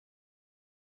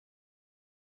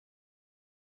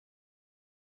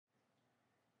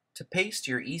To paste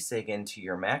your eSig into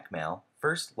your MacMail,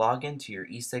 first log into your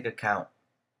eSig account.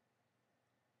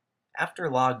 After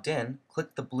logged in,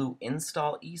 click the blue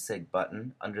Install eSig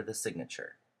button under the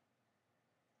signature.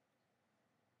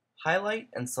 Highlight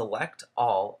and select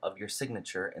all of your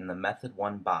signature in the Method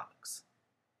 1 box.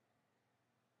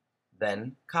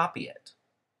 Then copy it.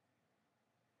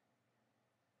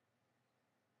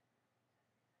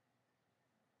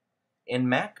 In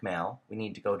MacMail, we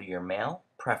need to go to your Mail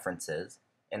Preferences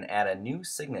and add a new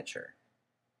signature.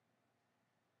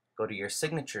 Go to your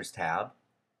Signatures tab,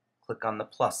 click on the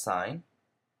plus sign.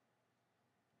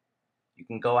 You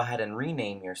can go ahead and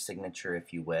rename your signature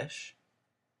if you wish.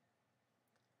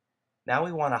 Now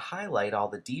we want to highlight all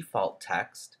the default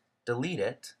text, delete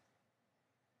it,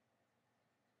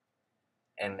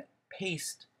 and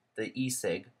paste the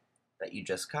eSig that you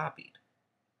just copied.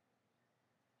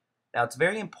 Now it's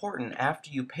very important after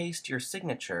you paste your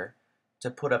signature to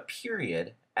put a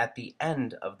period at the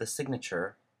end of the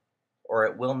signature or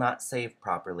it will not save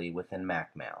properly within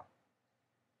MacMail.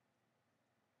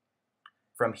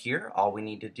 From here, all we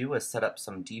need to do is set up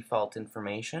some default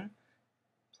information,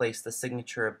 place the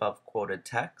signature above quoted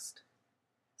text,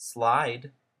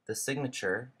 slide the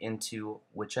signature into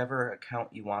whichever account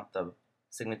you want the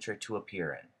signature to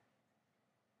appear in.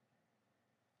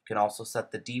 You can also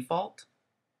set the default.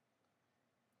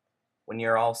 When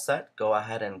you're all set, go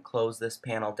ahead and close this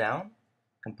panel down,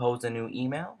 compose a new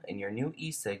email, and your new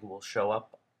eSig will show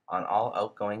up on all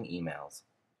outgoing emails.